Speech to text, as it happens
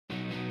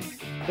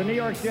The New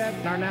York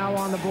Jets are now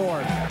on the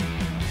board.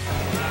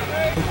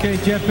 Okay,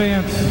 Jet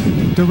fans,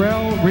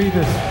 Darrell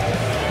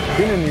Revis.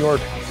 Being in New York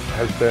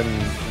has been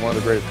one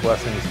of the greatest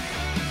blessings.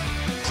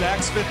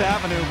 Saks Fifth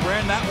Avenue,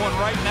 ran that one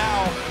right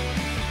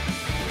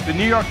now. The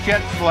New York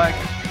Jets select.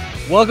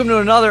 Welcome to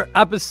another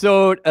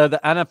episode of the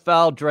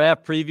NFL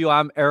Draft Preview.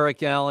 I'm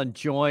Eric Allen,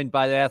 joined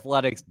by the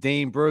Athletics'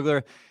 Dane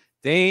Brugler.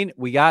 Dane,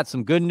 we got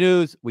some good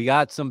news. We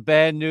got some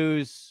bad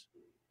news.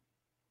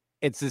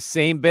 It's the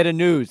same bit of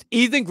news.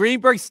 Ethan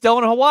Greenberg's still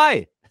in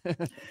Hawaii.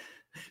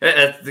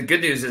 The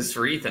good news is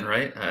for Ethan,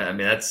 right? I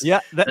mean, that's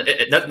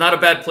not a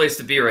bad place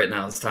to be right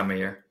now this time of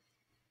year.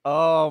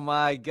 Oh,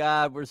 my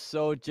God. We're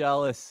so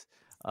jealous.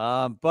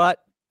 But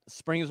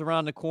spring is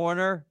around the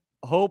corner.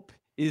 Hope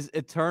is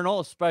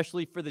eternal,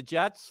 especially for the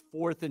Jets.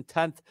 4th and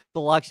 10th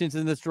selections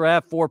in this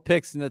draft, 4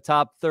 picks in the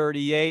top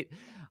 38.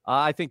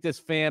 I think this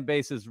fan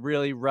base is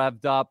really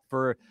revved up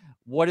for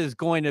what is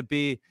going to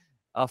be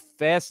a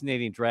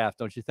fascinating draft,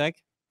 don't you think?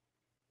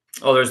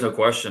 Oh, there's no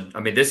question.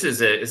 I mean, this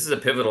is a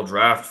pivotal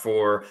draft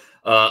for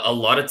a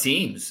lot of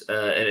teams,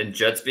 and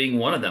Jets being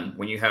one of them.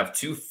 When you have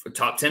 2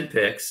 top 10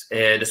 picks,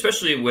 and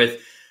especially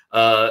with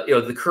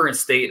the current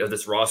state of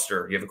this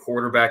roster, you have a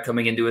quarterback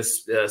coming into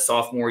his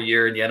sophomore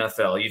year in the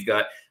NFL. You've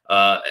got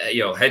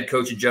head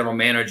coach and general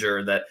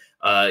manager that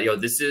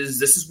this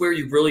is where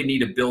you really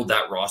need to build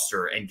that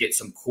roster and get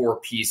some core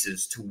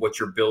pieces to what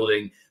you're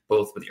building,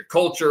 both with your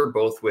culture,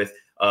 both with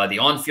the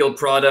on-field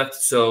product.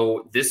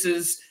 So this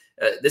is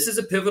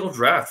a pivotal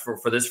draft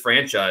for this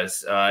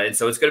franchise. And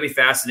so it's going to be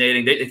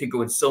fascinating. They could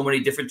go in so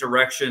many different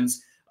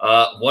directions.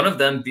 One of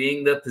them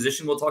being the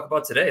position we'll talk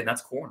about today, and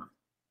that's corner.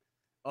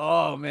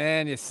 Oh,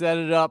 man, you set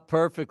it up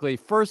perfectly.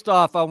 First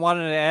off, I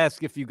wanted to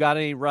ask if you got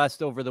any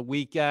rest over the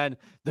weekend.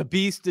 The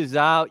Beast is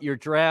out, your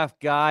draft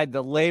guide,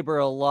 The Labor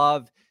of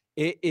Love.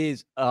 It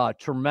is a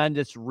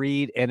tremendous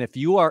read. And if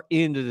you are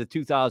into the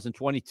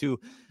 2022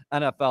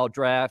 NFL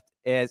draft,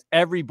 as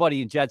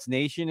everybody in Jets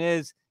Nation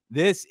is,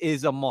 this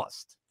is a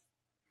must.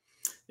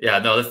 Yeah,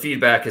 no, the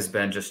feedback has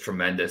been just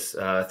tremendous.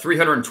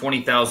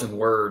 320,000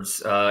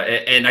 words.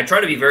 And I try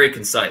to be very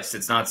concise.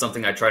 It's not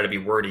something I try to be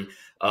wordy.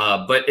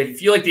 But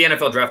if you like the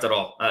NFL draft at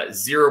all,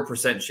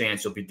 0%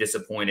 chance you'll be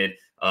disappointed.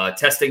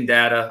 Testing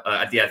data,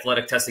 the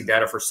athletic testing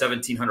data for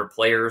 1,700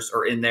 players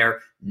are in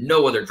there.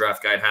 No other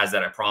draft guide has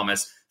that, I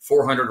promise.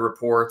 400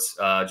 reports,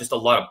 just a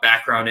lot of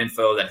background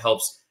info that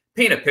helps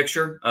paint a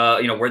picture,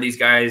 where these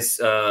guys,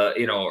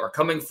 are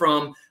coming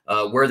from,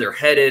 where they're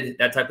headed,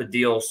 that type of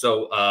deal.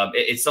 So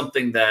it's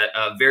something that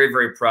I'm very,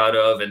 very proud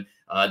of. And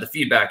the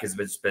feedback has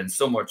been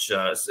so much,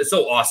 it's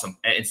so awesome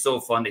and so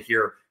fun to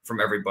hear from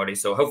everybody.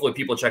 So hopefully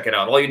people check it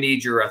out. All you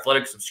need your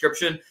athletic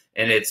subscription,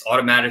 and it's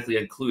automatically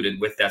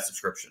included with that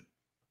subscription.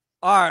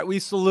 All right, we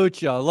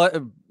salute you.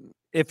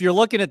 If you're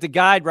looking at the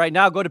guide right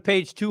now, go to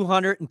page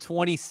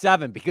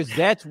 227 because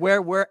that's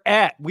where we're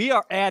at. We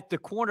are at the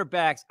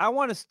cornerbacks. I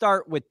want to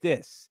start with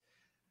this.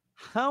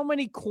 How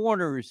many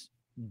corners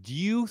do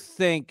you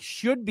think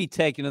should be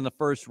taken in the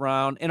first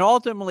round? And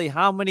ultimately,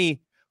 how many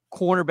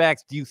cornerbacks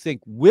do you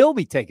think will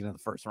be taken in the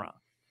first round?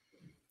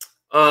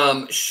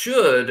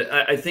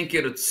 I think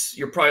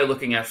you're probably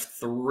looking at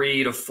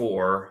 3 to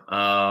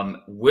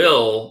 4.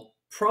 Will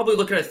probably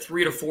looking at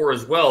 3 to 4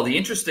 as well. The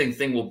interesting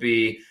thing will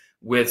be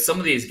with some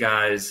of these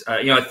guys,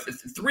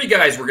 3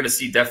 guys we're going to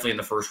see definitely in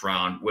the first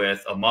round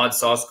with Ahmad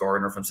Sauce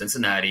Gardner from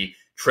Cincinnati,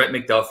 Trent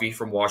McDuffie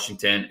from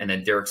Washington, and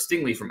then Derek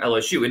Stingley from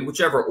LSU, in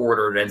whichever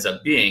order it ends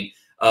up being.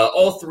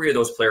 All 3 of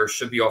those players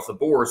should be off the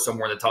board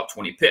somewhere in the top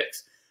 20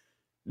 picks.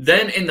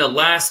 Then in the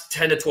last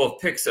 10 to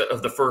 12 picks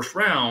of the first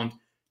round,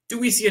 do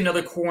we see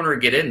another corner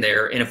get in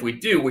there? And if we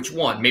do, which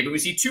one? Maybe we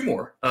see 2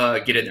 more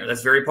get in there.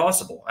 That's very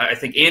possible. I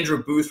think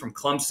Andrew Booth from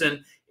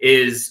Clemson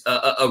is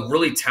a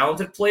really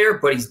talented player,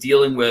 but he's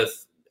dealing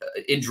with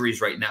injuries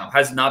right now.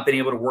 Has not been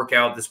able to work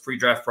out this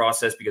pre-draft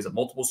process because of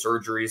multiple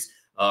surgeries,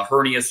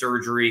 hernia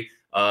surgery,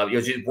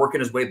 just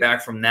working his way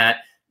back from that.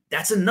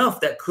 That's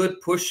enough that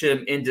could push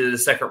him into the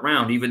second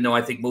round, even though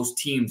I think most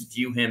teams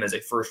view him as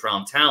a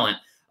first-round talent.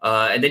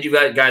 And then you've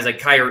got guys like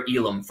Kyer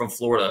Elam from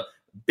Florida,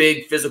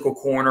 big physical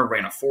corner,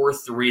 ran a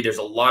 4.3. There's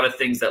a lot of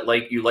things that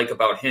you like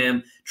about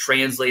him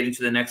translating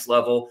to the next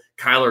level.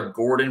 Kyler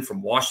Gordon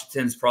from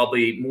Washington is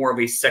probably more of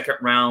a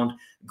second-round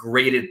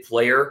graded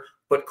player.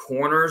 But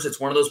corners, it's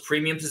one of those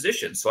premium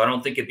positions. So I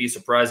don't think it'd be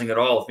surprising at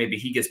all if maybe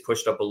he gets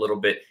pushed up a little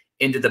bit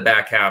into the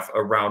back half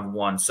of round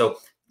 1. So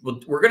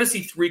we're going to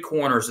see 3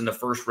 corners in the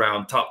first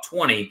round, top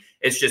 20.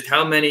 It's just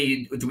how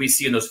many do we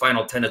see in those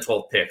final 10 to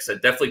 12 picks? I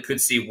definitely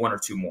could see 1 or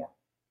 2 more.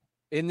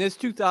 In this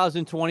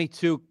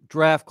 2022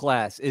 draft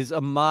class, is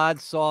Ahmad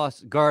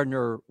Sauce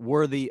Gardner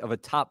worthy of a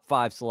top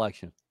 5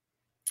 selection?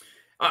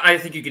 I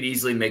think you could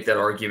easily make that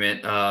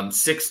argument.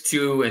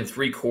 6'2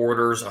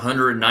 3/4,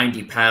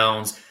 190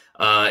 pounds.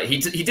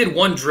 He did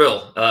one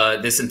drill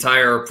this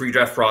entire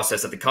pre-draft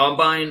process at the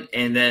combine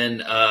and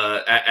then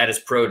at his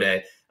pro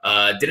day.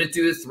 Didn't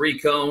do the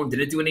 3-cone,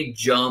 didn't do any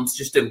jumps,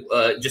 just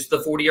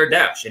the 40-yard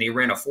dash, and he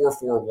ran a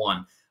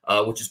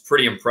 4.41, which is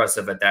pretty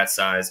impressive at that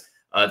size.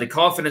 The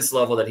confidence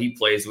level that he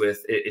plays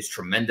with is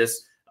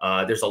tremendous.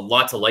 There's a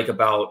lot to like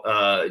about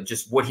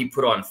just what he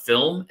put on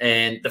film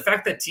and the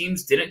fact that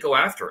teams didn't go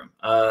after him.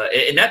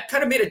 And that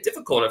kind of made it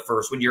difficult at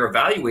first when you're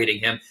evaluating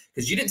him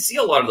because you didn't see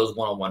a lot of those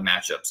one-on-one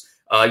matchups.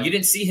 You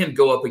didn't see him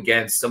go up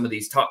against some of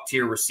these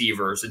top-tier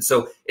receivers. And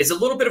so it's a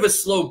little bit of a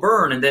slow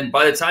burn. And then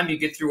by the time you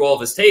get through all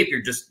of his tape,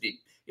 you're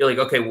like,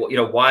 okay,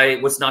 well,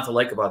 what's not to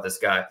like about this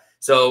guy?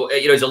 So,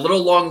 he's a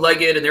little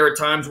long-legged, and there are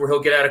times where he'll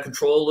get out of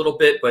control a little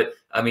bit. But,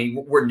 I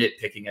mean, we're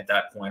nitpicking at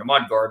that point.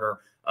 Ahmad Gardner,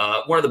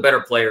 one of the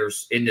better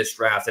players in this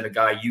draft and a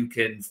guy you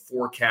can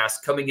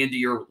forecast coming into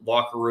your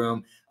locker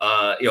room,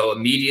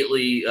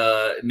 immediately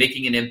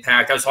making an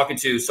impact. I was talking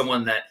to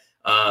someone that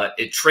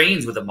it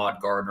trains with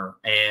Ahmad Gardner,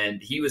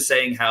 and he was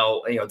saying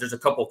how, there's a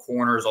couple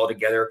corners all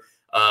together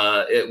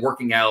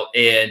working out,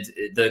 and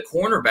the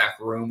cornerback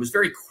room was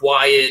very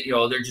quiet.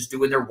 They're just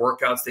doing their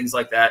workouts, things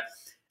like that.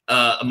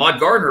 Ahmad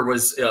Gardner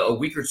was a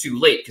week or two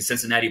late because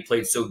Cincinnati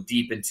played so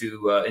deep into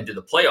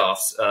the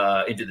playoffs,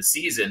 into the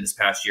season this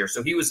past year.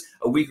 So he was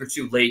a week or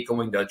two late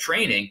going to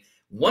training.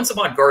 Once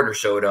Ahmad Gardner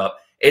showed up,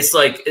 it's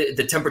like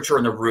the temperature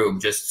in the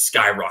room just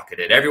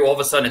skyrocketed. All of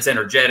a sudden, it's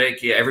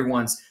energetic. Yeah,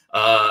 everyone's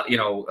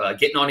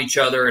getting on each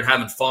other and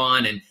having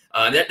fun, and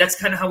that's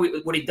kind of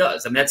what he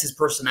does. I mean, that's his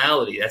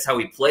personality. That's how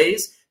he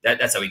plays.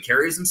 That's how he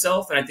carries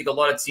himself. And I think a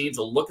lot of teams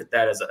will look at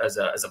that as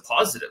a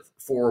positive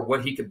for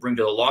what he could bring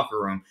to the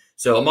locker room.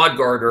 So Ahmad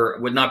Gardner,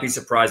 would not be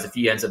surprised if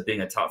he ends up being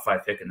a top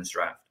 5 pick in this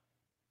draft.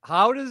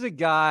 How does a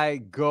guy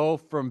go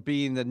from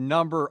being the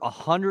number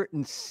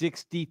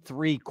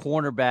 163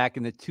 cornerback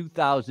in the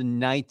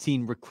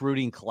 2019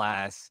 recruiting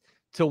class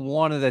to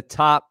one of the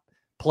top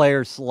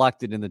players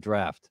selected in the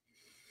draft?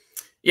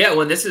 Yeah,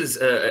 well, this is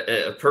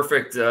a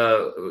perfect,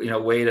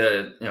 way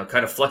to,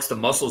 kind of flex the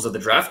muscles of the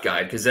draft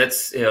guide, because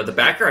that's, the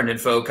background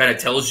info kind of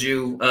tells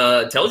you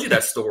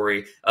that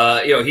story.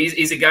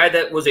 He's a guy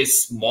that was a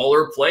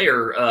smaller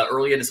player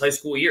early in his high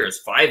school years,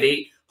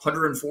 5'8",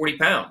 140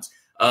 pounds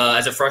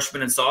as a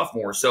freshman and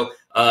sophomore. So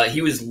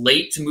he was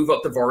late to move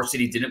up to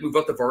varsity, didn't move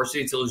up to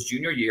varsity until his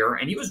junior year,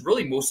 and he was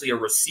really mostly a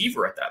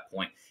receiver at that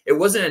point. It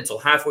wasn't until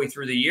halfway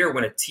through the year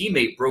when a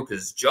teammate broke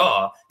his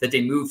jaw that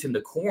they moved him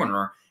to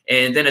corner.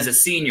 And then as a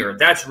senior,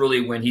 that's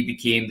really when he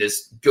became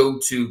this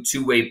go-to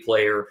two-way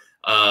player.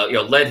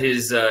 Led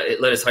his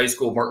high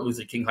school, Martin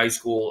Luther King High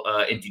School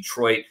in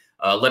Detroit,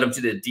 led him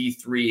to the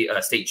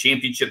D3 state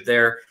championship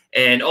there.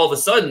 And all of a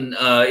sudden,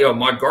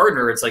 Ahmad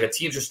Gardner, it's like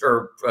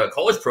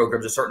college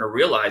programs are starting to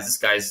realize this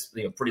guy's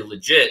pretty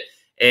legit.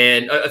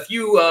 And a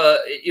few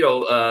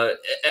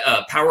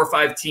Power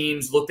 5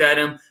 teams looked at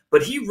him,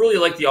 but he really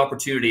liked the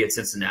opportunity at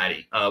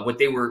Cincinnati. What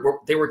they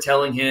were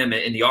telling him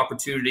and the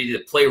opportunity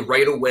to play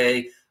right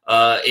away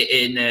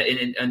in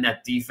that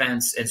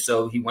defense. And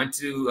so he went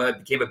to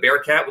became a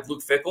Bearcat with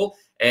Luke Fickell,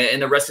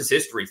 and the rest is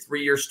history.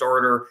 3-year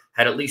starter,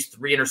 had at least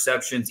 3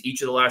 interceptions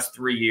each of the last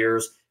 3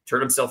 years,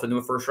 turned himself into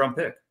a first-round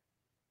pick.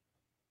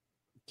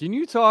 Can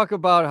you talk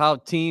about how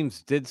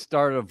teams did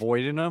start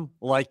avoiding him?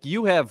 Like,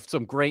 you have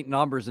some great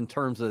numbers in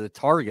terms of the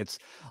targets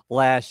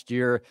last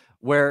year,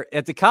 where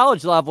at the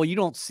college level, you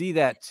don't see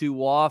that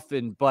too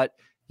often, but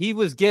he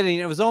was getting,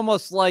 it was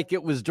almost like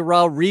it was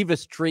Darrelle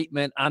Revis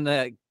treatment on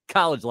the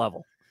college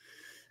level.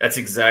 That's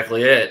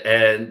exactly it.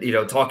 And,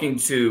 talking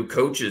to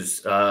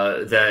coaches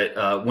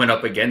that went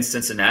up against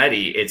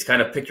Cincinnati, it's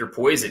kind of pick your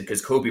poison,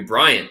 because Kobe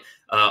Bryant,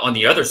 on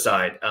the other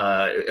side,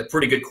 a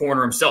pretty good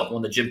corner himself,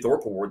 won the Jim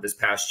Thorpe Award this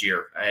past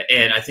year.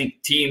 And I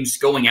think teams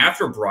going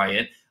after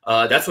Bryant,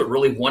 that's what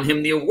really won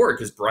him the award,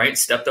 because Bryant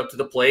stepped up to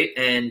the plate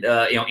and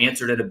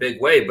answered in a big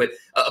way. But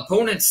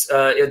opponents,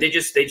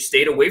 they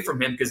stayed away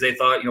from him because they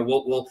thought,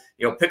 we'll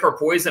pick our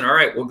poison. All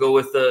right, we'll go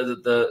with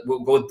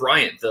we'll go with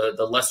Bryant,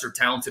 the lesser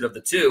talented of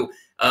the two.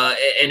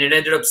 And it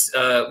ended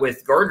up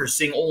with Gardner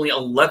seeing only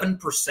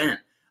 11%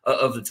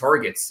 of the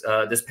targets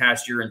this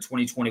past year in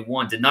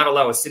 2021. Did not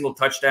allow a single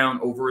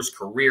touchdown over his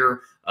career.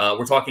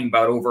 We're talking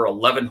about over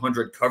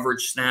 1,100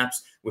 coverage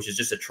snaps, which is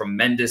just a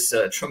tremendous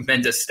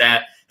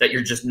stat that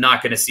you're just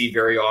not going to see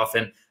very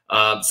often.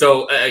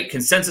 So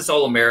consensus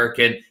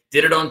All-American,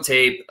 did it on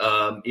tape.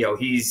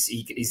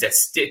 He's that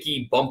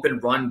sticky bump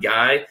and run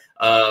guy.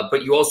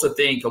 But you also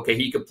think, okay,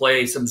 he could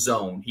play some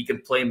zone. He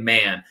could play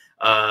man.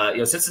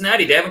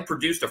 Cincinnati, they haven't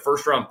produced a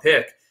first-round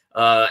pick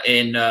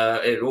in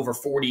over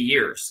 40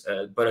 years.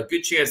 But a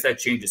good chance that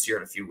changes here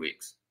in a few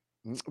weeks.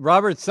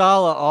 Robert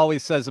Saleh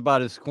always says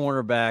about his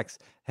cornerbacks,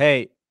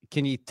 hey,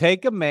 can you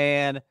take a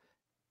man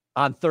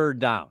on third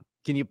down?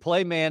 Can you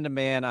play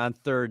man-to-man on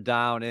third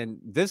down? And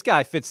this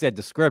guy fits that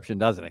description,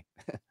 doesn't he?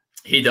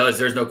 He does.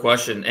 There's no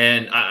question.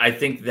 And I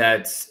think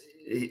that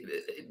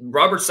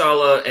Robert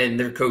Saleh and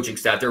their coaching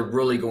staff, they're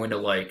really going to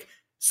like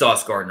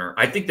Sauce Gardner.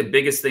 I think the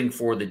biggest thing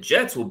for the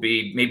Jets will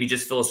be maybe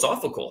just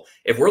philosophical.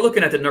 If we're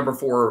looking at the number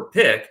 4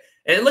 pick,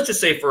 and let's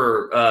just say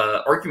for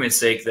argument's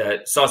sake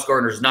that Sauce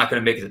Gardner is not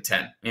going to make it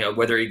to 10,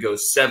 whether he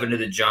goes 7 to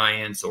the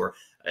Giants or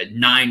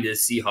 9 to the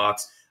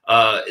Seahawks.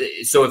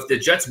 So if the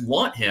Jets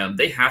want him,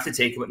 they have to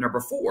take him at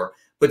number 4.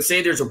 But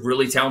say there's a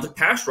really talented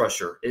pass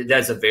rusher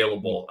that's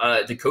available.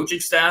 The coaching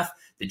staff,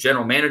 the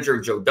general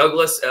manager, Joe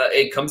Douglas.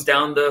 It comes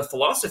down to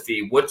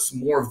philosophy. What's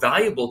more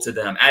valuable to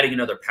them? Adding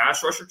another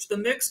pass rusher to the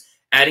mix,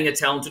 adding a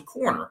talented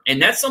corner. And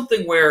that's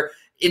something where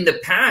in the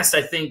past,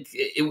 I think,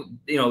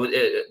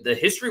 the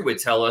history would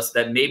tell us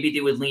that maybe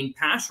they would lean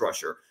pass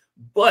rusher.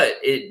 But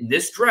in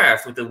this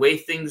draft, with the way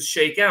things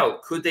shake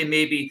out, could they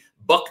maybe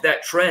buck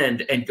that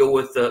trend and go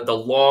with the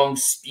long,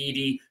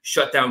 speedy,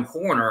 shutdown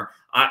corner?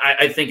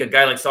 I think a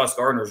guy like Sauce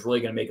Gardner is really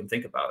going to make him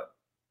think about it.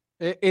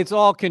 It's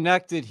all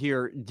connected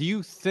here. Do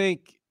you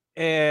think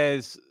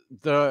as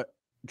the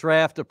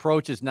draft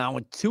approaches now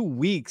in 2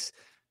 weeks,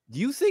 do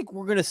you think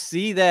we're going to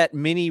see that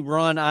mini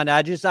run on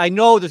edges? I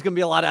know there's going to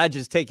be a lot of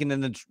edges taken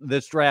in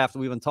this draft.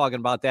 We've been talking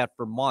about that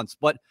for months.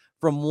 But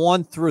from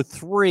 1 through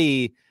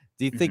 3,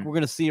 do you think we're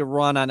going to see a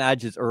run on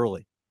edges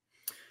early?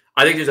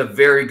 I think there's a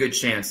very good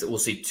chance that we'll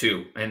see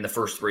 2 in the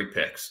first 3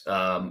 picks.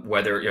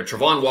 Whether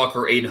Travon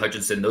Walker or Aiden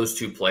Hutchinson, those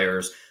 2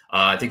 players,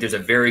 I think there's a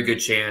very good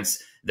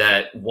chance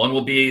that one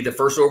will be the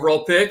first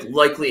overall pick,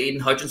 likely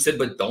Aiden Hutchinson,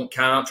 but don't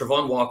count out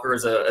Travon Walker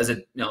as a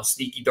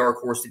sneaky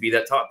dark horse to be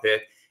that top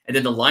pick. And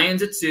then the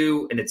Lions at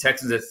 2 and the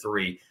Texans at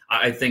 3.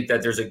 I think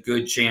that there's a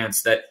good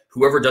chance that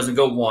whoever doesn't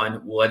go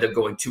 1 will end up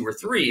going 2 or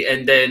 3.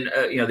 And then,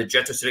 the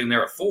Jets are sitting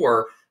there at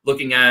 4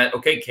 looking at,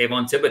 okay,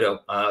 Kayvon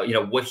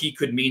Thibodeau, what he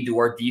could mean to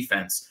our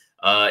defense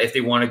if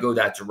they want to go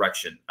that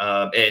direction.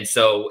 And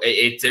so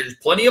there's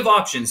plenty of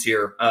options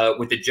here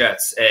with the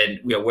Jets. And,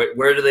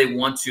 where do they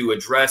want to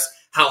address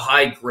how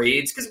high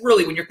grades? Because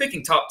really, when you're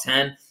picking top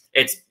 10,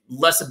 it's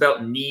less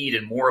about need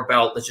and more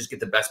about let's just get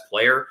the best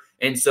player.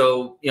 And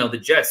so, the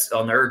Jets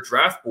on their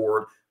draft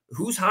board,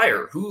 who's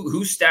higher?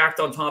 Who's stacked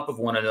on top of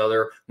one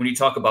another when you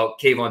talk about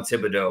Kayvon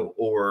Thibodeau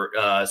or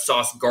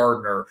Sauce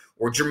Gardner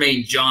or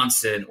Jermaine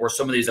Johnson or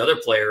some of these other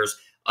players?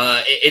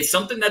 It's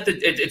something that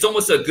it's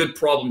almost a good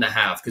problem to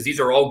have because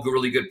these are all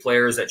really good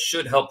players that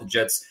should help the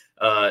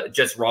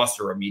Jets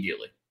roster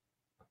immediately.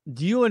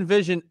 Do you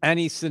envision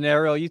any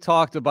scenario? You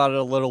talked about it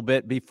a little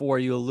bit before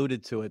you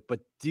alluded to it,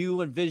 but do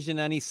you envision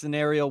any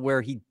scenario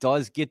where he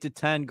does get to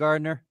 10,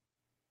 Gardner?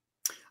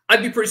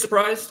 I'd be pretty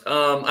surprised.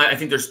 I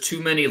think there's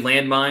too many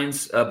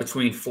landmines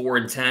between 4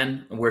 and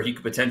 10 where he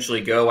could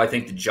potentially go. I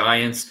think the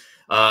Giants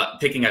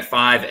picking at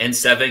 5 and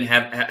 7,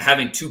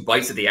 having 2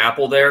 bites of the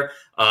apple there.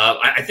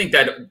 I think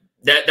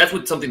that's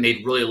what something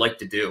they'd really like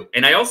to do.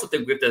 And I also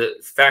think we have to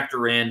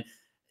factor in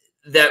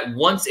that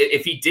once,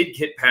 if he did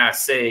get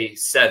past, say,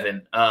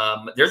 7,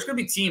 there's going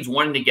to be teams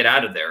wanting to get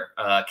out of there.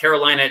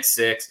 Carolina at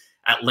 6,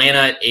 Atlanta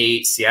at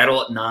 8,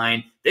 Seattle at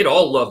 9. They'd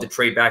all love to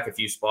trade back a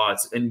few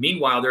spots. And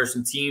meanwhile, there are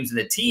some teams in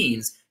the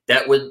teens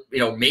that would,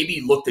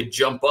 maybe look to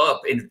jump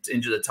up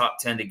into the top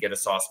 10 to get a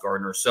Sauce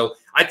Gardner. So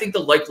I think the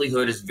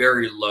likelihood is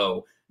very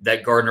low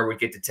that Gardner would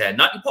get to 10.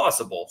 Not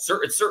impossible.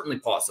 It's certainly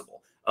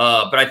possible.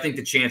 But I think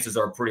the chances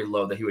are pretty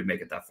low that he would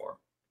make it that far.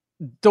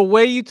 The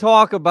way you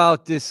talk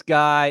about this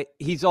guy,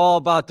 he's all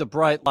about the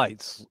bright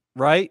lights,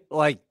 right?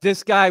 Like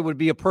this guy would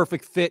be a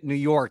perfect fit in New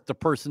York, the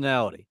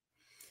personality.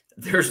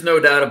 There's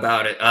no doubt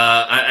about it.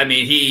 I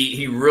mean,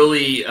 he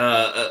really,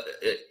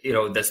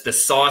 the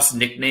Sauce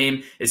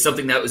nickname is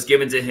something that was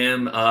given to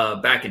him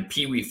back in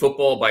Pee Wee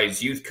football by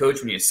his youth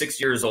coach when he was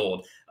 6 years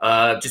old,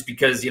 just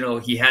because,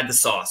 he had the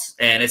sauce.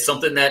 And it's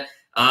something that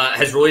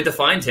has really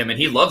defined him, and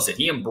he loves it.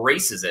 He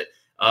embraces it.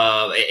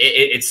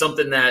 It's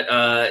something that,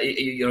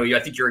 I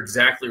think you're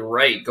exactly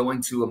right.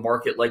 Going to a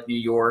market like New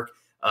York,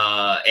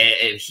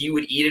 and he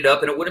would eat it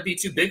up and it wouldn't be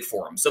too big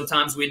for him.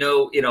 Sometimes we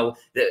know,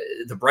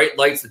 the bright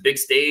lights, the big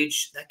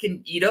stage, that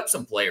can eat up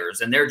some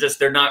players, and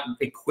they're not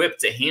equipped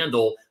to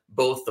handle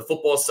both the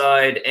football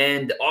side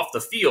and off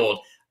the field.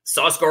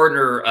 Sauce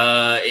Gardner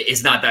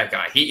is not that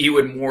guy. He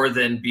would more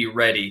than be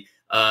ready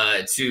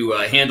to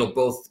handle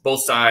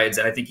both sides,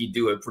 and I think he'd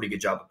do a pretty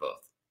good job of both.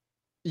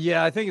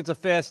 Yeah, I think it's a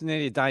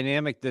fascinating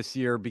dynamic this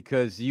year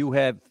because you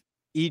have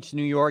each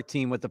New York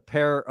team with a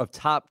pair of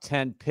top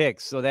 10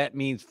 picks. So that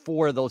means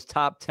 4 of those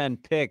top 10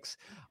 picks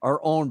are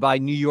owned by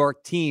New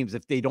York teams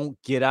if they don't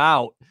get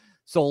out.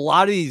 So a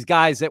lot of these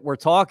guys that we're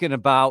talking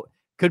about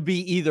could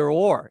be either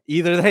or.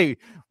 Either they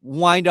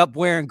wind up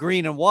wearing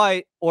green and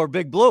white or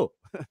big blue.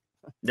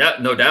 Yeah,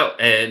 no doubt.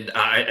 And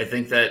I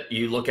think that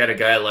you look at a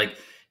guy like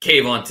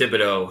Kayvon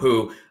Thibodeau,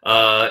 who,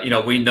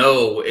 we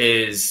know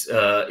is,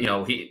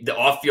 the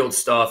off-field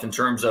stuff in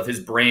terms of his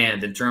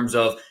brand, in terms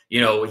of,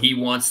 he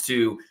wants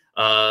to,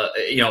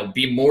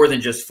 be more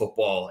than just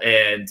football.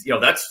 And,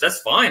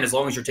 that's fine as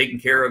long as you're taking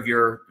care of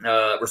your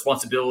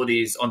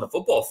responsibilities on the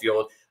football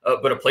field.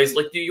 But a place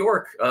like New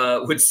York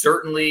would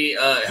certainly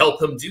help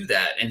him do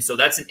that. And so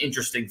that's an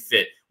interesting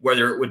fit,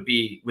 whether it would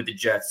be with the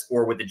Jets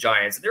or with the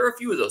Giants. And there are a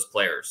few of those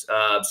players.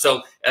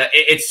 So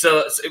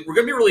we're going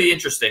to be really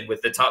interesting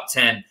with the top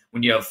 10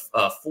 when you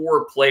have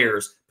 4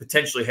 players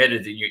potentially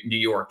headed to New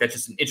York. That's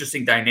just an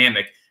interesting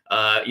dynamic,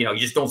 you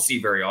just don't see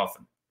very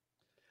often.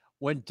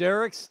 When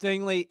Derek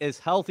Stingley is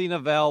healthy and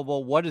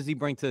available, what does he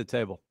bring to the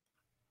table?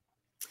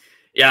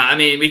 Yeah, I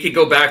mean, we could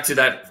go back to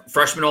that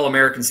freshman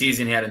All-American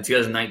season he had in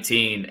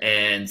 2019,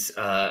 and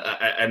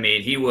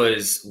he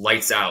was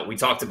lights out. We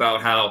talked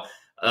about how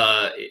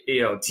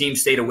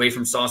teams stayed away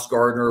from Sauce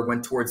Gardner,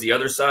 went towards the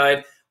other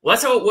side. Well,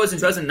 that's how it was in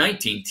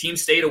 2019.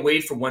 Teams stayed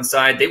away from one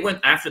side. They went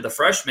after the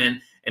freshman,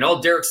 and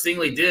all Derek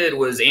Stingley did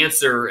was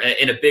answer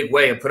in a big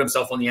way and put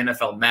himself on the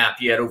NFL map.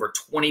 He had over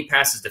 20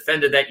 passes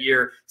defended that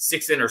year,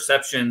 6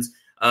 interceptions.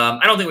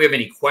 I don't think we have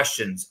any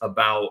questions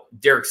about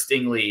Derek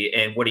Stingley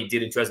and what he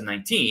did in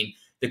 2019.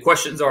 The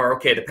questions are,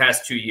 okay, the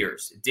past 2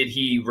 years, did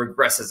he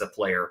regress as a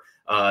player?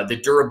 The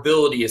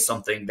durability is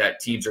something that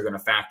teams are going to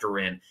factor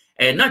in.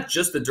 And not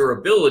just the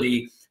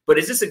durability, but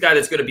is this a guy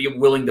that's going to be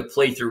willing to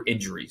play through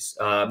injuries?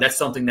 That's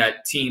something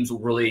that teams will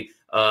really,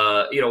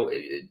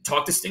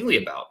 talk to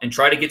Stingley about and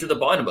try to get to the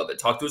bottom of it.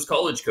 Talk to his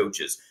college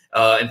coaches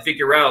and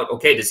figure out,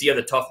 okay, does he have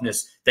the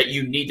toughness that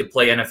you need to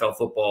play NFL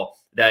football?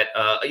 That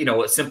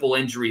a simple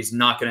injury is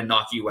not going to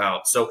knock you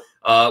out. So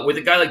with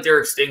a guy like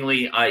Derek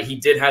Stingley, he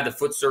did have the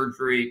foot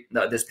surgery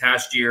this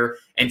past year.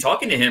 And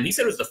talking to him, he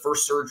said it was the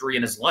first surgery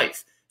in his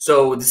life.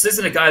 So this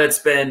isn't a guy that's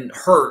been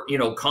hurt,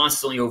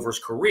 constantly over his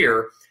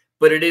career,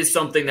 but it is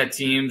something that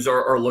teams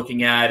are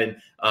looking at. And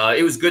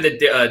it was good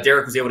that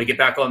Derek was able to get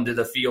back onto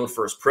the field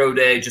for his pro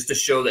day just to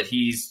show that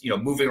he's,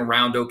 moving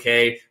around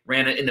okay.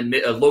 Ran it in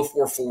the low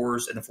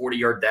 4.4s in the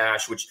 40-yard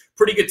dash, which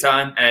pretty good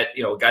time at,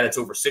 a guy that's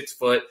over 6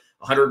 foot,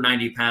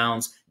 190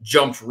 pounds,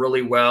 jumped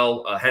really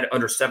well, had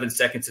under 7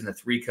 seconds in the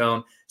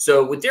 3-cone.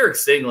 So with Derek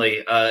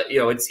Stingley,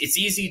 it's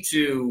easy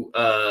to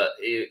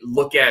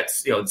look at,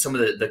 some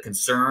of the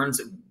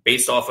concerns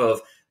based off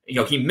of,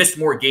 he missed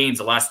more games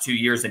the last 2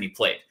 years than he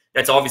played.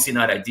 That's obviously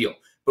not ideal.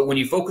 But when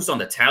you focus on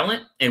the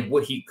talent and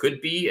what he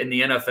could be in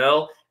the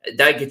NFL,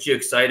 that gets you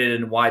excited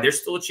and why there's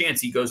still a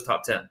chance he goes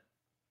top 10.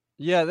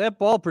 Yeah, that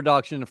ball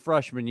production the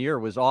freshman year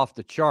was off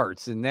the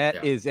charts, and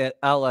that is at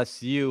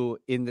LSU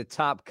in the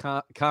top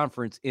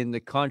conference in the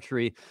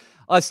country.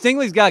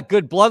 Stingley's got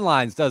good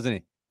bloodlines, doesn't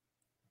he?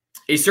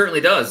 He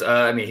certainly does.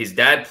 His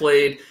dad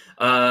played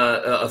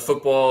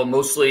football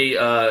mostly,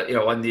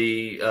 on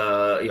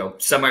the,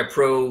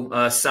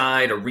 semi-pro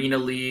side, arena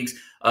leagues.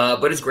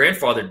 But his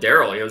grandfather,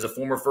 Darryl, was a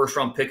former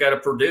first-round pick out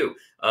of Purdue,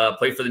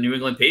 played for the New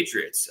England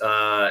Patriots.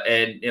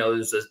 And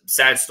there's a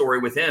sad story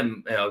with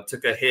him.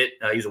 Took a hit.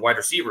 He was a wide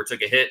receiver,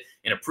 took a hit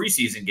in a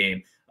preseason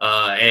game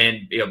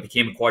and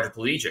became a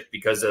quadriplegic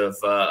because of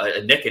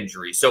a neck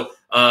injury. So,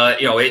 but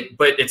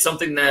it's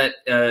something that,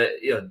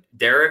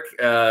 Derek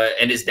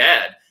and his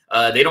dad,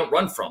 they don't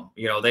run from.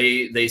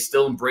 They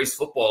still embrace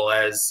football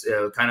as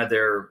kind of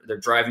their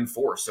driving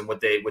force and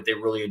what they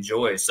really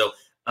enjoy. So,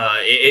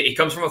 it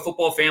comes from a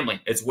football family.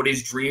 It's what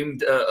he's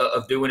dreamed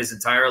of doing his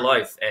entire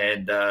life.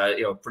 And,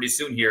 pretty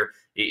soon here,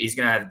 he's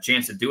going to have a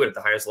chance to do it at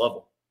the highest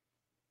level.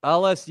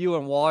 LSU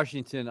and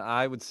Washington,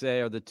 I would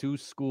say, are the two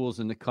schools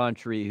in the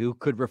country who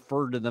could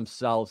refer to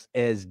themselves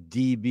as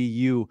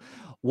DBU.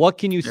 What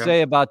can you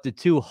say about the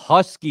two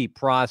Husky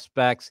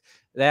prospects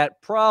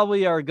that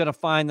probably are going to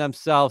find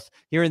themselves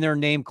hearing their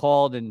name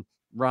called in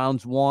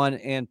rounds 1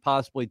 and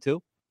possibly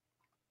 2?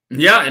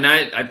 Yeah, and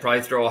I'd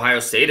probably throw Ohio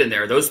State in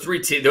there. Those three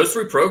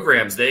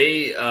programs,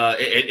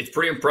 it's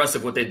pretty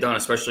impressive what they've done,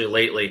 especially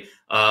lately.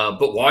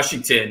 But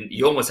Washington,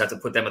 you almost have to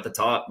put them at the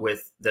top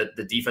with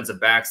the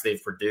defensive backs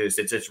they've produced.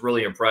 It's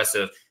really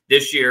impressive.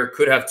 This year,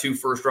 could have 2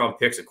 first-round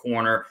picks at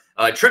corner.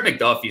 Trent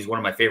McDuffie is one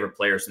of my favorite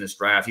players in this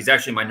draft. He's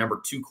actually my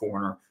number 2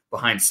 corner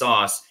behind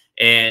Sauce,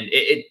 and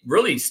it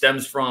really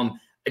stems from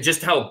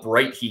just how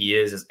bright he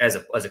is as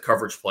a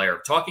coverage player.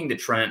 Talking to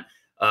Trent,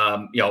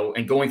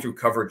 and going through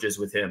coverages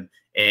with him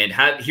and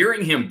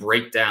hearing him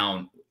break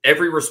down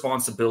every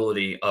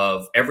responsibility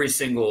of every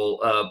single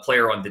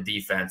player on the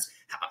defense,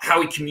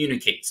 how he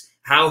communicates,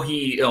 how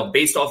he,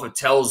 based off of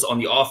tells on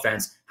the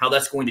offense, how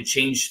that's going to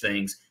change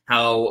things.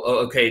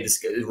 How,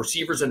 this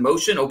receiver's in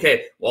motion.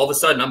 Okay, well, all of a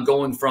sudden I'm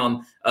going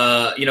from,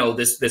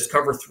 this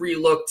cover 3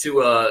 look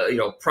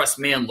to press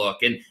man look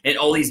and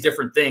all these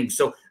different things.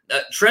 So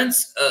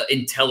Trent's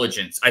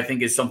intelligence, I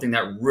think, is something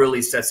that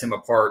really sets him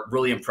apart,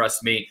 really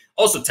impressed me.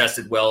 Also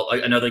tested well.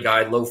 Another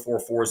guy, low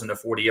 4.4s in the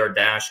 40-yard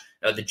dash.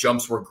 The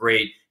jumps were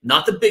great.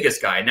 Not the biggest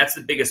guy, and that's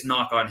the biggest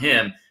knock on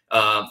him.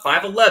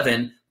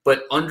 5'11",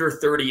 but under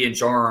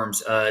 30-inch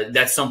arms.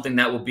 That's something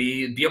that will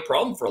be a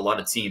problem for a lot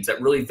of teams that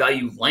really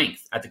value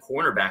length at the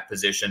cornerback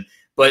position.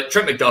 But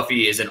Trent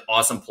McDuffie is an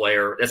awesome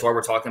player. That's why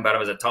we're talking about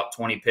him as a top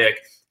 20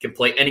 pick. Can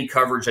play any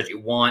coverage that you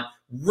want.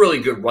 Really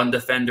good run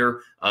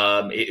defender.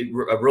 A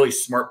really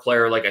smart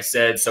player, like I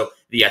said. So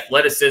the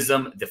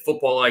athleticism, the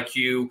football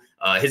IQ,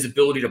 his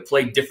ability to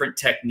play different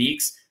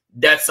techniques,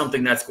 that's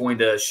something that's going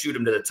to shoot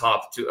him to the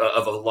top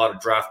of a lot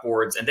of draft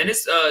boards. And then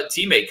his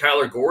teammate,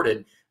 Kyler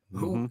Gordon,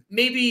 who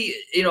maybe,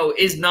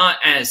 is not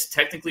as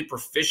technically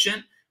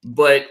proficient,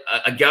 but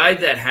a guy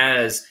that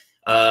has,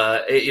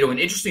 an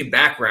interesting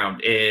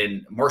background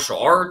in martial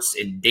arts,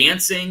 in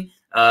dancing.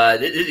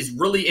 It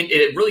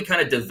really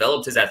kind of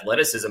developed his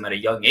athleticism at a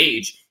young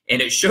age,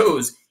 and it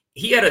shows.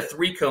 He had a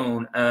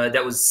 3-cone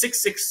that was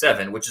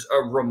 6.67, which is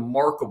a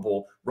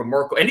remarkable.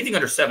 Anything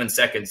under 7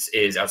 seconds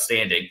is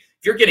outstanding.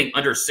 If you're getting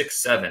under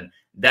 6.7,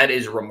 that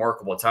is a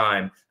remarkable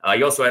time.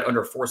 He also had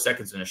under 4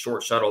 seconds in a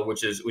short shuttle,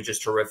 which is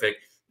terrific.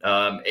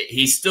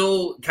 He's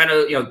still kind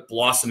of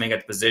blossoming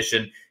at the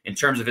position in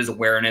terms of his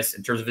awareness,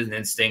 in terms of his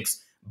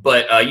instincts.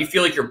 But you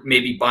feel like you're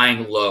maybe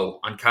buying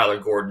low on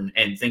Kyler Gordon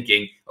and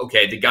thinking,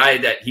 okay, the guy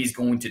that he's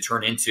going to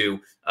turn into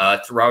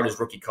throughout his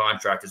rookie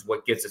contract is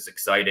what gets us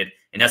excited.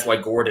 And that's why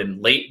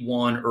Gordon, late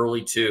 1,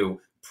 early 2,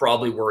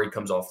 probably where he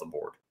comes off the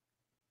board.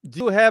 Do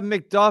you have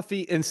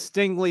McDuffie and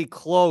Stingley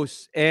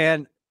close?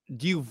 And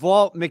do you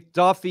vault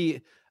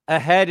McDuffie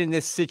ahead in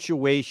this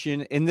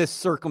situation, in this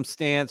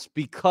circumstance,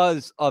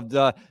 because of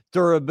the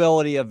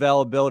durability,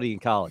 availability in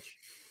college?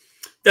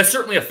 That's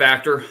certainly a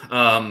factor,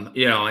 and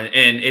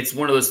it's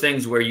one of those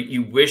things where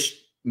you wish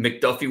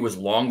McDuffie was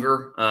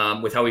longer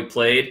with how he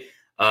played.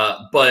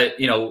 But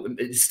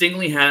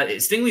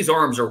Stingley's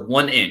arms are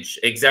 1 inch,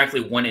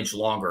 exactly 1 inch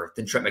longer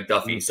than Trent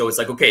McDuffie. So it's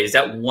like, okay, is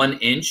that 1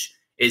 inch?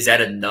 Is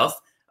that enough?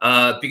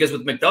 Because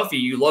with McDuffie,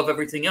 you love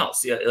everything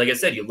else. Yeah, like I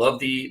said, you love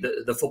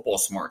the football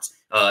smarts.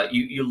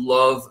 You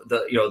love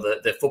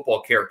the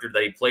football character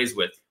that he plays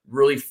with.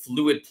 Really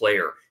fluid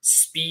player.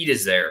 Speed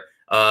is there.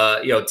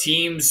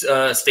 Teams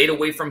stayed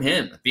away from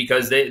him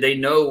because they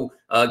know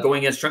going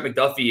against Trent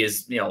McDuffie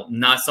is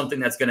not something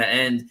that's going to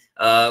end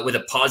with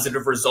a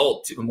positive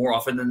result more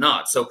often than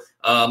not. So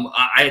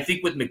I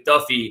think with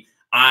McDuffie,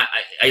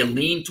 I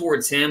lean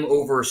towards him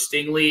over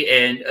Stingley,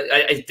 and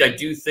I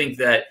do think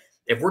that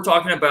if we're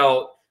talking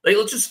about,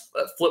 let's just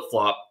flip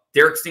flop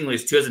Derek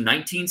Stingley's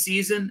 2019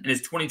 season and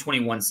his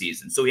 2021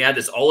 season. So he had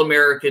this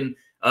All-American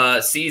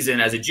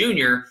season as a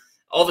junior.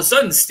 All of a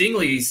sudden,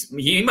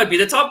 he might be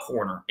the top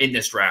corner in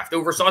this draft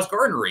over Sauce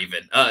Gardner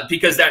even,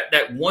 because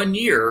that 1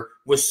 year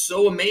was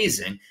so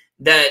amazing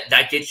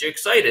that gets you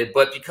excited.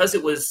 But because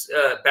it was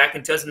back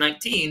in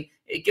 2019,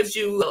 it gives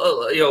you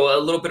a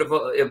little bit of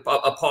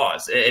a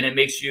pause, and it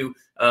makes you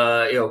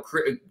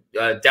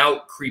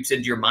doubt creeps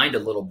into your mind a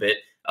little bit.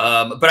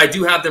 But I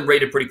do have them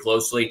rated pretty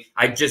closely.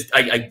 I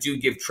do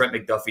give Trent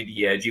McDuffie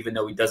the edge, even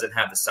though he doesn't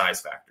have the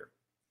size factor.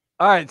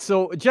 All right,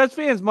 so Jets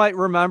fans might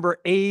remember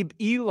Abe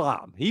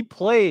Elam. He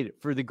played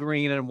for the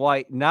green and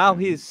white. Now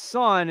his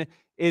son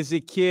is a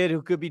kid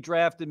who could be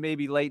drafted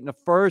maybe late in the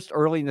first,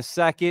 early in the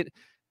second.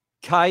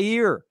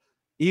 Kaiir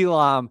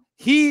Elam.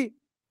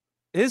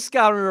 His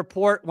scouting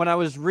report, when I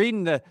was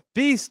reading the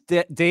Beast,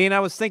 Dane,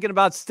 I was thinking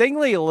about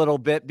Stingley a little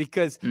bit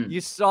because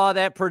you saw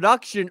that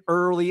production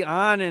early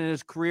on in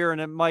his career,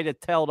 and it might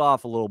have tailed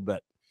off a little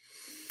bit.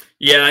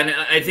 Yeah, and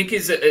I think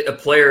he's a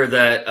player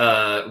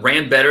that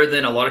ran better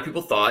than a lot of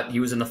people thought. He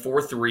was in the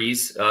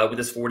 4.3s with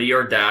his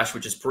 40-yard dash,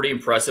 which is pretty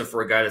impressive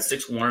for a guy that's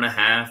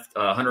 6'1.5",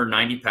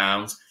 190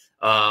 pounds.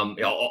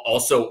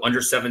 Also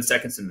under 7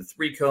 seconds in the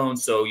 3 cone,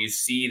 so you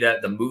see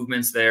that the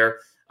movement's there.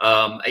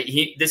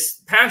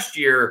 This past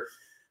year,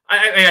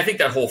 I think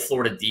that whole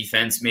Florida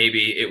defense,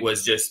 maybe it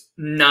was just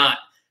not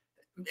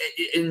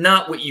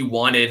what you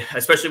wanted,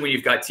 especially when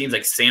you've got teams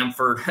like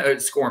Samford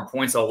scoring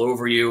points all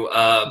over you.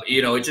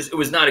 It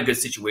was not a good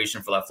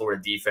situation for that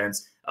Florida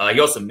defense. He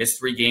also missed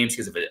 3 games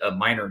because of a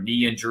minor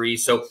knee injury.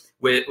 So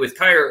with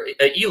Kaiir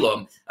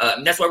Elam,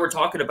 that's why we're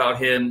talking about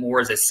him more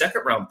as a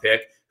second-round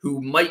pick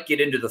who might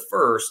get into the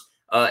first.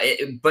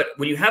 But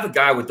when you have a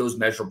guy with those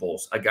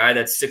measurables, a guy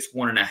that's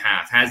 6'1.5",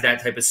 has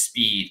that type of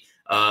speed,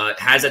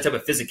 has that type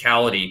of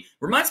physicality.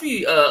 Reminds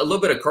me a little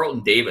bit of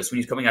Carlton Davis when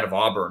he's coming out of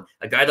Auburn,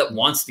 a guy that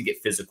wants to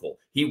get physical.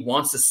 He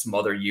wants to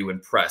smother you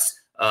and press.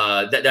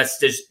 That's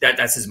his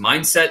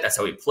mindset. That's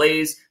how he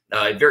plays.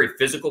 A very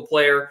physical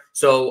player.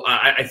 So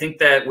I think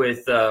that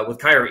with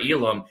Kaiir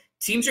Elam,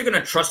 teams are going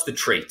to trust the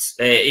traits,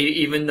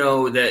 even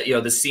though that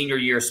the senior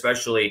year,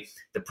 especially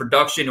the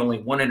production, only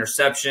 1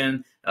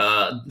 interception,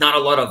 not a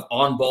lot of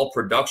on-ball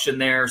production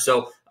there.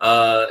 So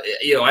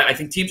I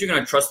think teams are going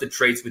to trust the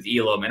traits with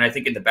Elam. And I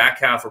think in the back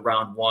half of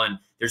round 1,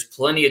 there's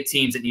plenty of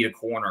teams that need a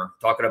corner.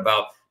 Talking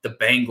about the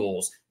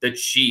Bengals, the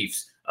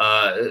Chiefs,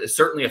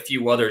 certainly a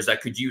few others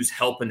that could use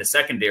help in the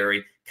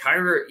secondary.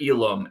 Kaiir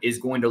Elam is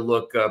going to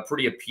look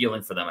pretty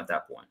appealing for them at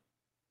that point.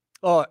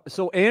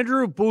 So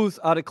Andrew Booth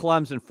out of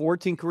Clemson,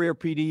 14 career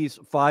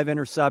PDs, 5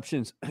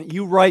 interceptions.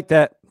 You write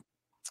that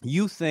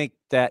you think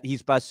that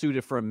he's best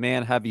suited for a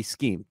man-heavy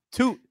scheme.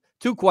 Two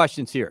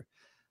questions here.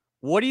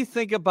 What do you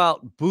think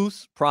about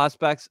Booth's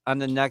prospects on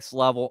the next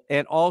level?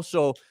 And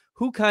also,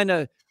 who kind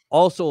of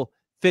also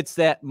fits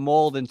that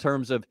mold in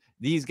terms of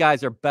these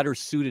guys are better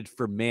suited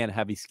for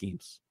man-heavy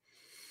schemes?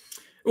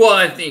 Well,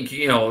 I think,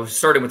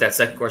 starting with that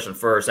second question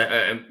first,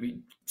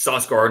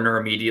 Sauce Gardner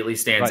immediately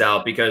stands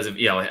out because of,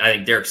 I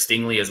think Derek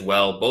Stingley as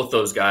well. Both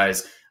those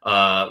guys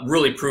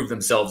really proved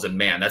themselves in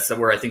man. That's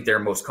where I think they're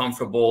most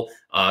comfortable.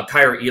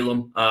 Kaiir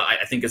Elam, I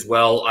think as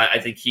well. I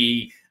think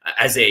he,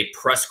 as a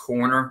press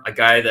corner, a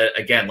guy that,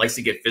 again, likes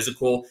to get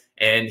physical,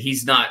 and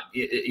he's not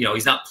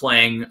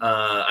playing.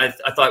 I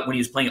thought when he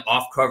was playing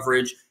off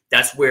coverage,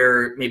 that's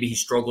where maybe he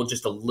struggled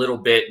just a little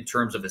bit in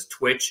terms of his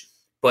twitch.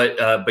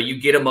 But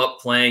you get him up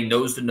playing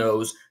nose to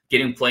nose,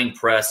 get him playing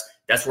press.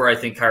 That's where I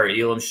think Kaiir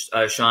Elam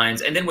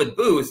shines. And then with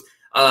Booth,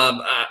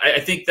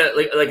 I think that,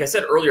 like I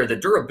said earlier, the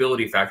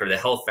durability factor, the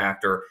health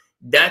factor,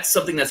 that's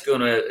something that's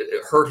going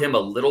to hurt him a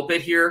little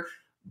bit here.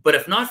 But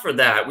if not for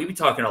that, we'd be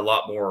talking a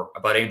lot more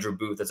about Andrew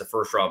Booth as a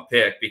first-round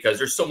pick, because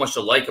there's so much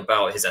to like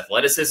about his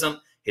athleticism,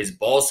 his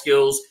ball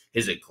skills,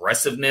 his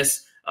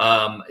aggressiveness.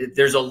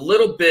 There's a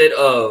little bit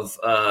of,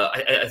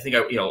 I think,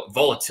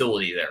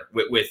 volatility there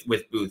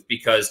with Booth,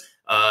 because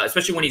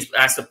especially when he's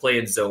asked to play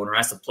in zone or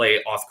asked to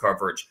play off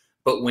coverage.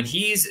 But when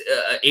he's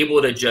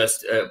able to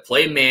just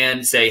play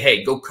man, say,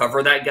 hey, go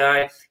cover that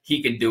guy,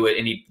 he can do it,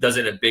 and he does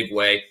it in a big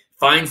way,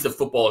 finds the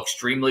football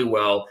extremely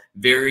well,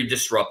 very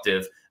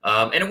disruptive.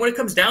 And when it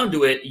comes down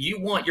to it, you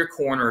want your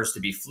corners to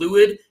be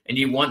fluid, and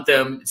you want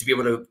them to be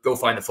able to go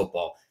find the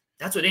football.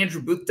 That's what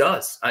Andrew Booth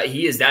does.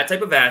 He is that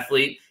type of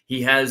athlete.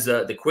 He has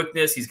the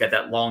quickness. He's got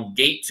that long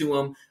gait to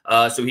him,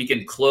 so he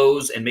can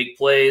close and make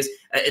plays.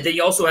 Then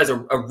he also has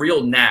a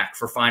real knack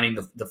for finding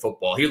the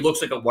football. He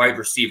looks like a wide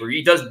receiver.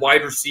 He does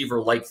wide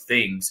receiver-like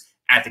things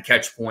at the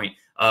catch point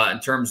in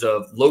terms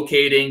of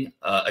locating,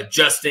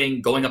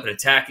 adjusting, going up and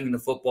attacking the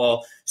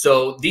football.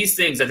 So these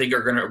things, I think,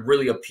 are going to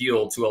really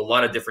appeal to a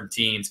lot of different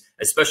teams,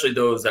 especially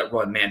those that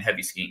run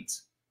man-heavy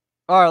schemes.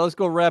 All right, let's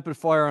go rapid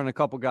fire on a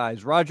couple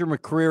guys. Roger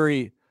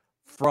McCreary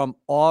from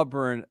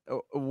Auburn.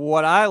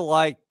 What I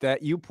like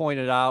that you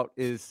pointed out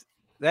is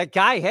that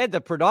guy had the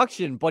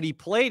production, but he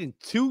played in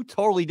two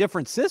totally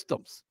different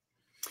systems.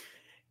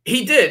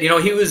 He did.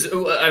 He was,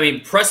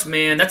 press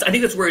man. I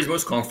think that's where he's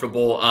most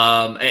comfortable.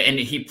 And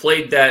he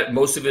played that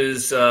most of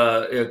his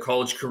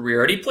college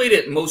career. And he played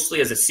it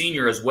mostly as a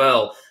senior as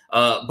well.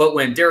 But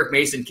when Derek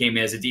Mason came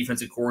in as a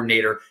defensive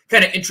coordinator,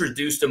 kind of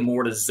introduced him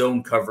more to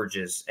zone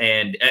coverages.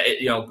 And,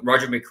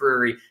 Roger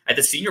McCreary at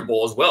the Senior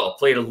Bowl as well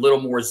played a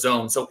little more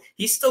zone. So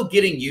he's still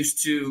getting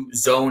used to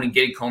zone and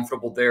getting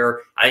comfortable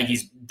there. I think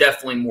he's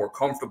definitely more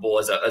comfortable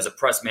as a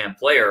press man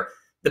player.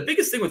 The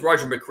biggest thing with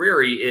Roger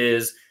McCreary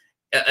is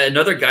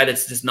another guy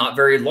that's just not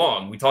very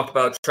long. We talked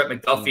about Trent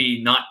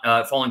McDuffie not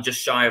falling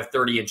just shy of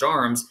 30-inch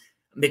arms.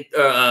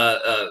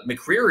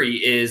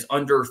 McCreary is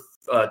under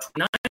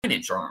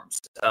 29-inch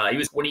arms. He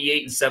was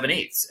 28 and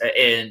 7/8,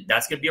 and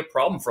that's going to be a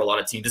problem for a lot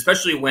of teams,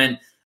 especially when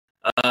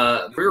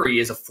McCreary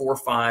is a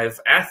 4.5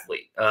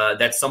 athlete.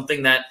 That's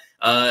something that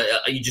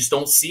you just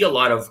don't see a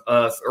lot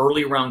of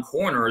early round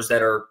corners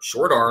that are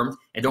short armed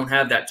and don't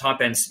have that top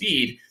end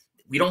speed.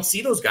 We don't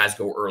see those guys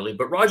go early.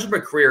 But Roger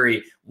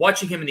McCreary,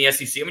 watching him in the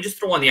SEC, just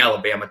throw on the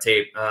Alabama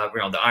tape,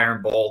 the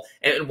Iron Bowl,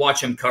 and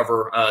watch him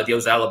cover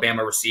those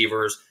Alabama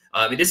receivers.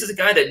 This is a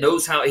guy that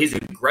knows how he's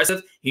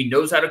aggressive. He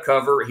knows how to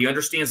cover. He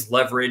understands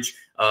leverage,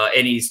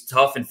 and he's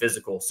tough and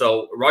physical.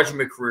 So Roger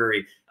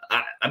McCreary,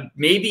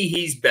 maybe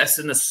he's best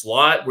in the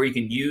slot where you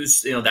can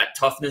use that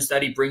toughness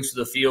that he brings to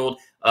the field.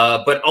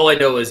 But all I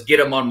know is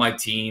get him on my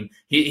team.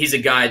 He's a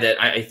guy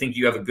that I think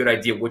you have a good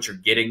idea what you're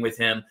getting with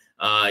him.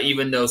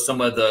 Even though some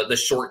of the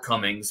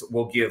shortcomings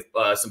will give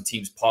some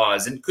teams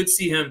pause, and could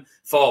see him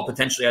fall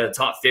potentially out of the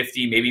top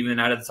 50, maybe even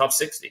out of the top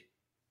 60.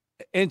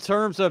 In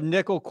terms of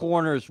nickel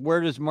corners,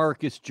 where does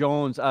Marcus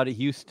Jones out of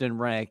Houston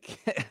rank?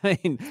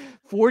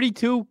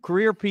 42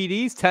 career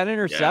PDs, 10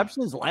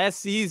 interceptions. Last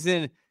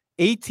season,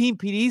 18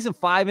 PDs and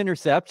 5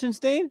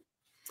 interceptions, Dane?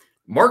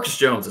 Marcus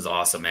Jones is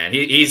awesome, man.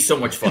 He's so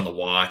much fun to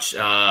watch.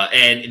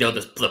 And,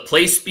 the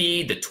play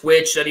speed, the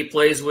twitch that he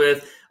plays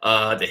with,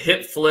 the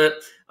hip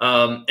flip.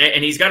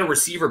 And he's got a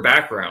receiver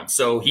background,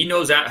 so he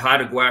knows how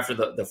to go after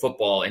the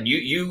football. And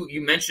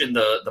you mentioned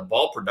the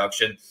ball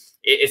production.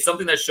 It's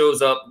something that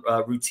shows up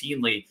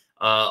routinely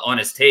on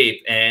his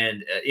tape.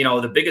 And,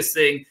 the biggest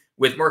thing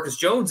with Marcus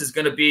Jones is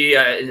going to be,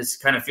 this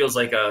kind of feels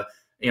like a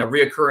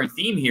reoccurring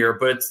theme here,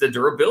 but it's the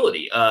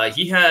durability.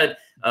 He had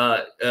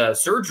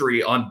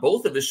surgery on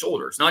both of his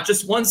shoulders, not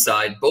just one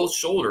side, both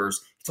shoulders.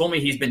 He told me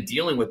he's been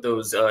dealing with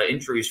those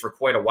injuries for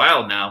quite a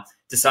while now,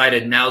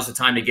 decided now's the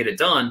time to get it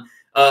done.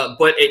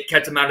 But it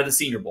kept him out of the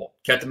Senior Bowl,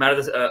 kept him out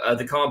of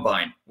the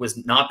Combine,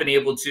 was not been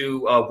able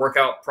to work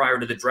out prior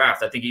to the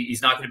draft. I think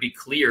he's not going to be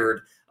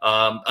cleared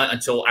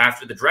until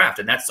after the draft.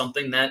 And that's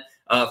something that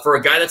for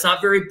a guy that's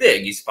not very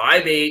big, he's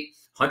 5'8",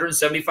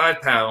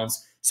 175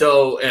 pounds.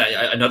 So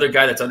another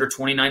guy that's under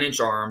 29-inch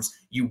arms,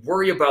 you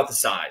worry about the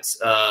size,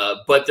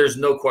 but there's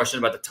no question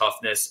about the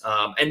toughness.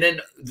 And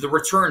then the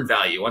return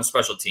value on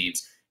special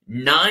teams,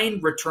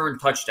 9 return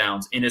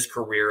touchdowns in his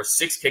career,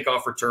 6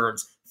 kickoff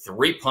returns,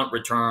 3 punt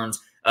returns.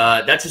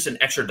 That's just an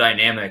extra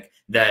dynamic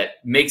that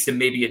makes him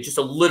maybe just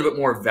a little bit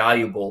more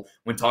valuable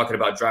when talking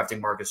about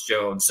drafting Marcus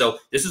Jones. So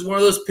this is one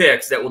of those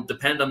picks that will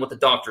depend on what the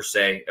doctors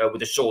say with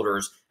the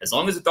shoulders. As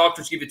long as the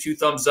doctors give you 2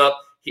 thumbs up,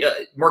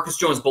 Marcus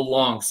Jones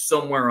belongs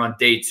somewhere on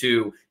day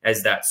 2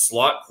 as that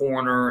slot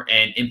corner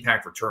and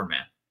impact return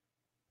man.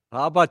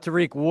 How about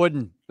Tariq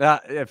Wooden?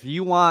 If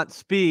you want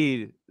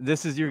speed,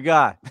 this is your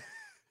guy.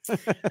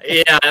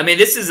 Yeah,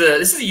 this is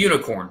a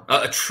unicorn,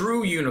 a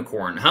true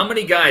unicorn. How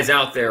many guys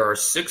out there are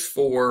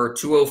 6'4",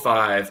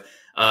 205,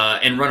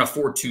 and run a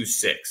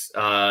 4.26,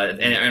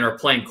 and are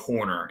playing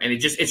corner? And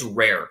it's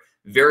rare,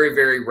 very,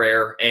 very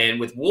rare. And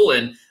with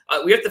Woolen,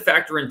 we have to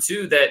factor in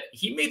too that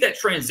he made that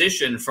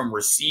transition from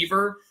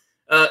receiver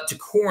to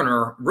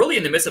corner really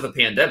in the midst of a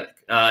pandemic.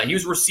 He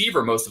was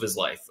receiver most of his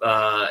life.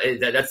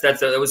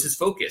 That was his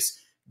focus.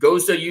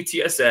 goes to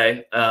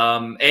UTSA,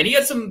 and he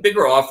had some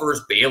bigger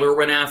offers. Baylor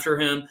went after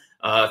him,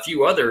 a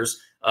few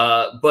others,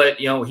 but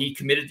he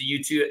committed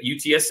to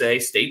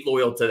UTSA, stayed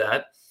loyal to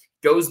that.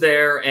 Goes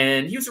there,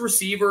 and he was a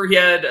receiver. He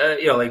had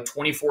like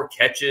 24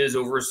 catches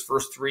over his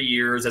first 3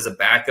 years as a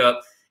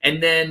backup,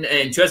 and then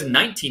in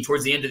 2019,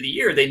 towards the end of the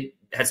year, they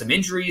had some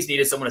injuries,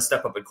 needed someone to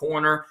step up at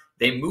corner.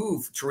 They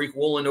moved Tariq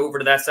Woolen over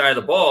to that side of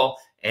the ball,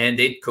 and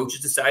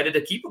coaches decided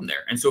to keep him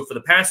there. And so for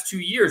the past 2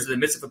 years, in the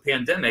midst of a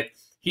pandemic,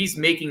 he's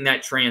making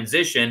that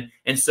transition,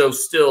 and so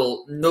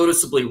still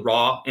noticeably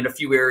raw in a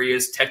few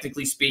areas,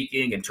 technically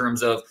speaking, in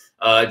terms of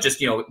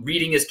just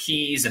reading his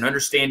keys and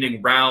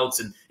understanding routes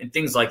and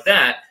things like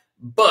that.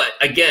 But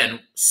again,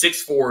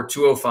 6'4",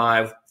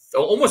 205,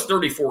 almost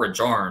 34 inch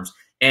arms,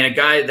 and a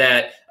guy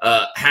that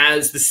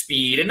has the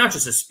speed, and not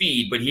just the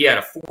speed, but he had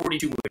a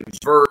 42 inch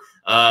vert,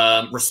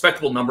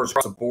 respectable numbers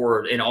across the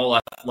board in all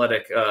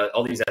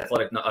these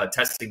athletic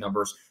testing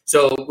numbers.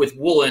 So with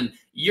Woolen,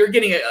 you're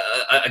getting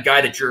a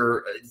guy that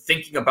you're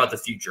thinking about the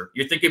future.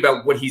 You're thinking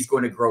about what he's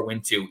going to grow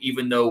into,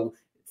 even though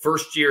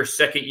first year,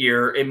 second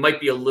year, it might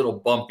be a little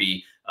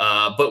bumpy.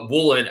 But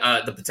Woolen,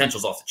 the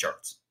potential's off the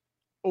charts.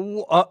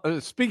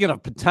 Speaking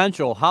of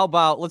potential, how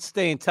about let's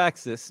stay in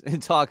Texas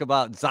and talk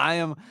about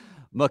Zion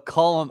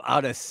McCollum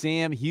out of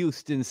Sam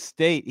Houston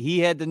State. He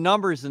had the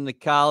numbers in the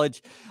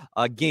college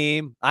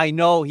game. I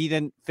know he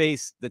didn't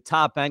face the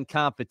top end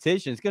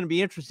competition. It's going to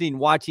be interesting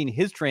watching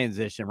his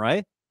transition,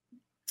 right?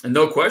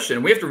 No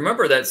question. We have to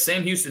remember that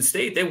Sam Houston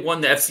State, they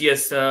won the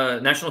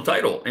FCS national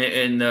title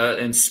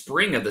in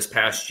spring of this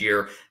past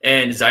year,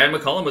 and Zion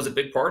McCollum was a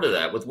big part of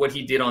that with what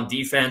he did on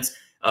defense.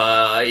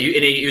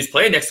 He was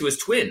playing next to his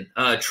twin,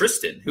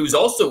 Tristan, who's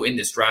also in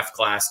this draft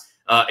class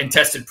and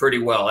tested pretty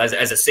well as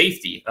a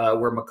safety,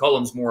 where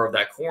McCollum's more of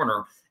that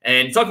corner.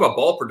 And talk about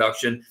ball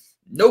production.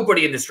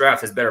 Nobody in this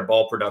draft has better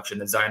ball production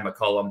than Zion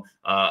McCollum,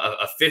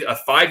 a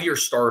 5-year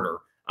starter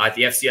at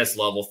the FCS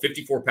level,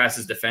 54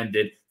 passes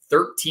defended,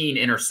 13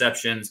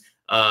 interceptions.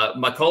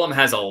 McCollum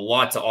has a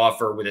lot to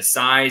offer with his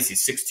size.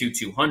 He's 6'2",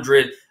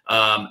 200.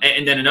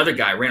 And then another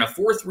guy ran a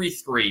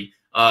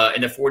 4.33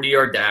 in the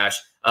 40-yard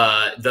dash.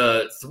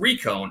 The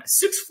 3-cone,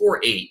 6'4",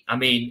 8. I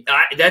mean,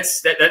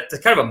 that's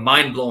kind of a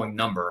mind-blowing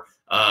number.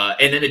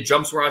 And then the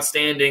jumps were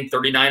outstanding,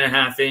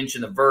 39.5 inch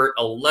in the vert,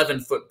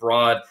 11-foot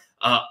broad,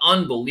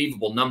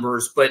 unbelievable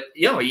numbers. But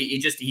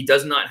he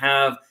does not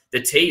have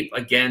the tape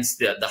against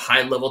the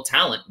high-level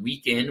talent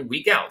week in,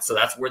 week out. So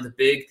that's where the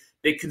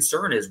big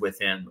concern is with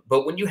him.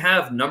 But when you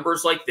have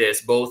numbers like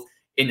this, both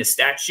in the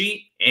stat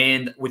sheet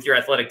and with your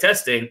athletic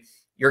testing,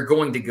 you're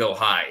going to go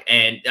high.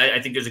 And I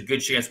think there's a good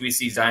chance we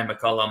see Zion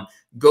McCollum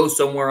go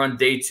somewhere on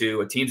day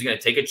 2. A team's going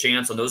to take a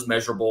chance on those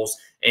measurables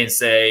and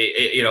say,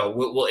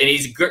 and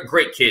he's a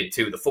great kid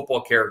too, the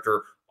football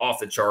character off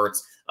the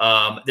charts.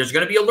 There's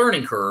going to be a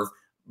learning curve,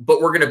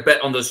 but we're going to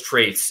bet on those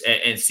traits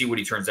and see what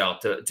he turns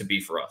out to be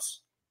for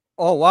us.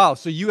 Oh, wow.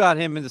 So you got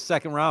him in the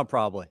second round,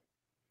 probably.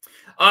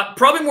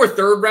 Probably more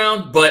third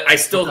round, but I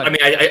still,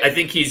 I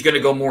think he's going to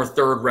go more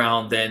third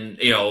round than,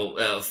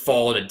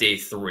 fall to day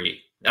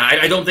 3.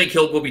 I don't think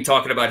we'll be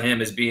talking about him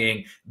as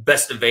being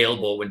best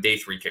available when day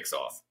 3 kicks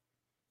off.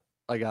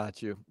 I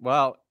got you.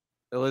 Well,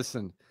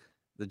 listen,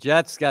 the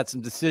Jets got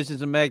some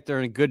decisions to make. They're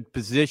in a good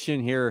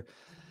position here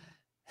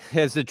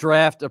as the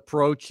draft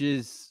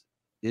approaches.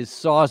 Is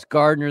Sauce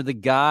Gardner the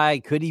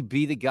guy? Could he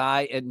be the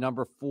guy at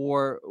number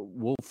 4?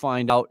 We'll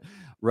find out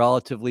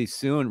relatively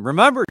soon.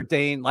 Remember,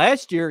 Dane,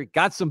 last year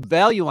got some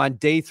value on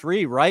day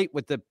 3, right?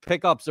 With the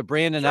pickups of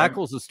Brandon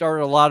Eccles, who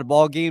started a lot of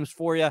ball games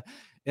for you.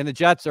 And the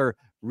Jets are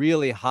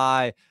really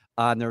high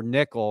on their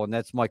nickel, and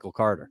that's Michael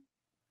Carter.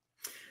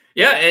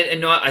 Yeah,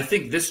 and I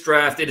think this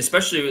draft, and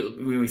especially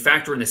when we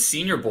factor in the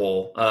Senior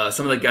Bowl,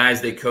 some of the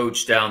guys they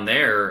coached down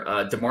there,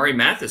 Damari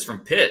Mathis from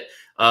Pitt,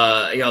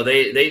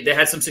 they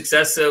had some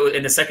success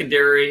in the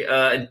secondary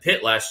in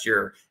Pitt last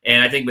year.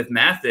 And I think with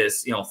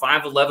Mathis,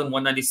 5'11",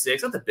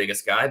 196, not the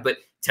biggest guy, but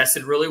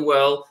tested really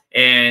well.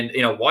 And,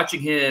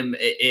 watching him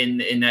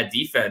in that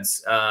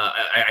defense,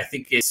 I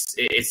think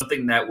it's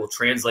something that will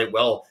translate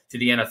well to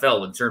the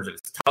NFL in terms of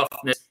his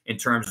toughness, in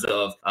terms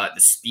of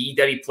the speed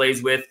that he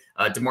plays with.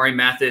 Damari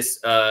Mathis,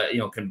 I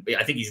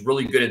think he's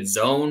really good in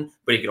zone,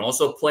 but he can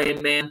also play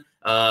in man.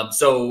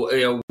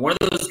 So one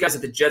of those guys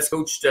that the Jets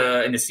coached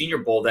in the Senior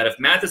Bowl, that if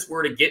Mathis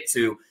were to get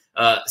to,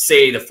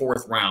 say, the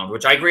 4th round,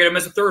 which I grade him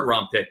as a 3rd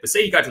round pick, but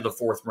say he got to the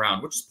 4th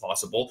round, which is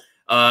possible,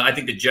 I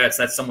think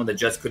that's someone the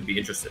Jets could be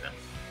interested in.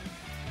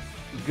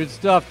 Good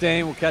stuff,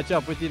 Dane. We'll catch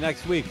up with you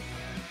next week.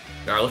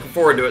 All right, looking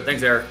forward to it.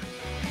 Thanks, Eric.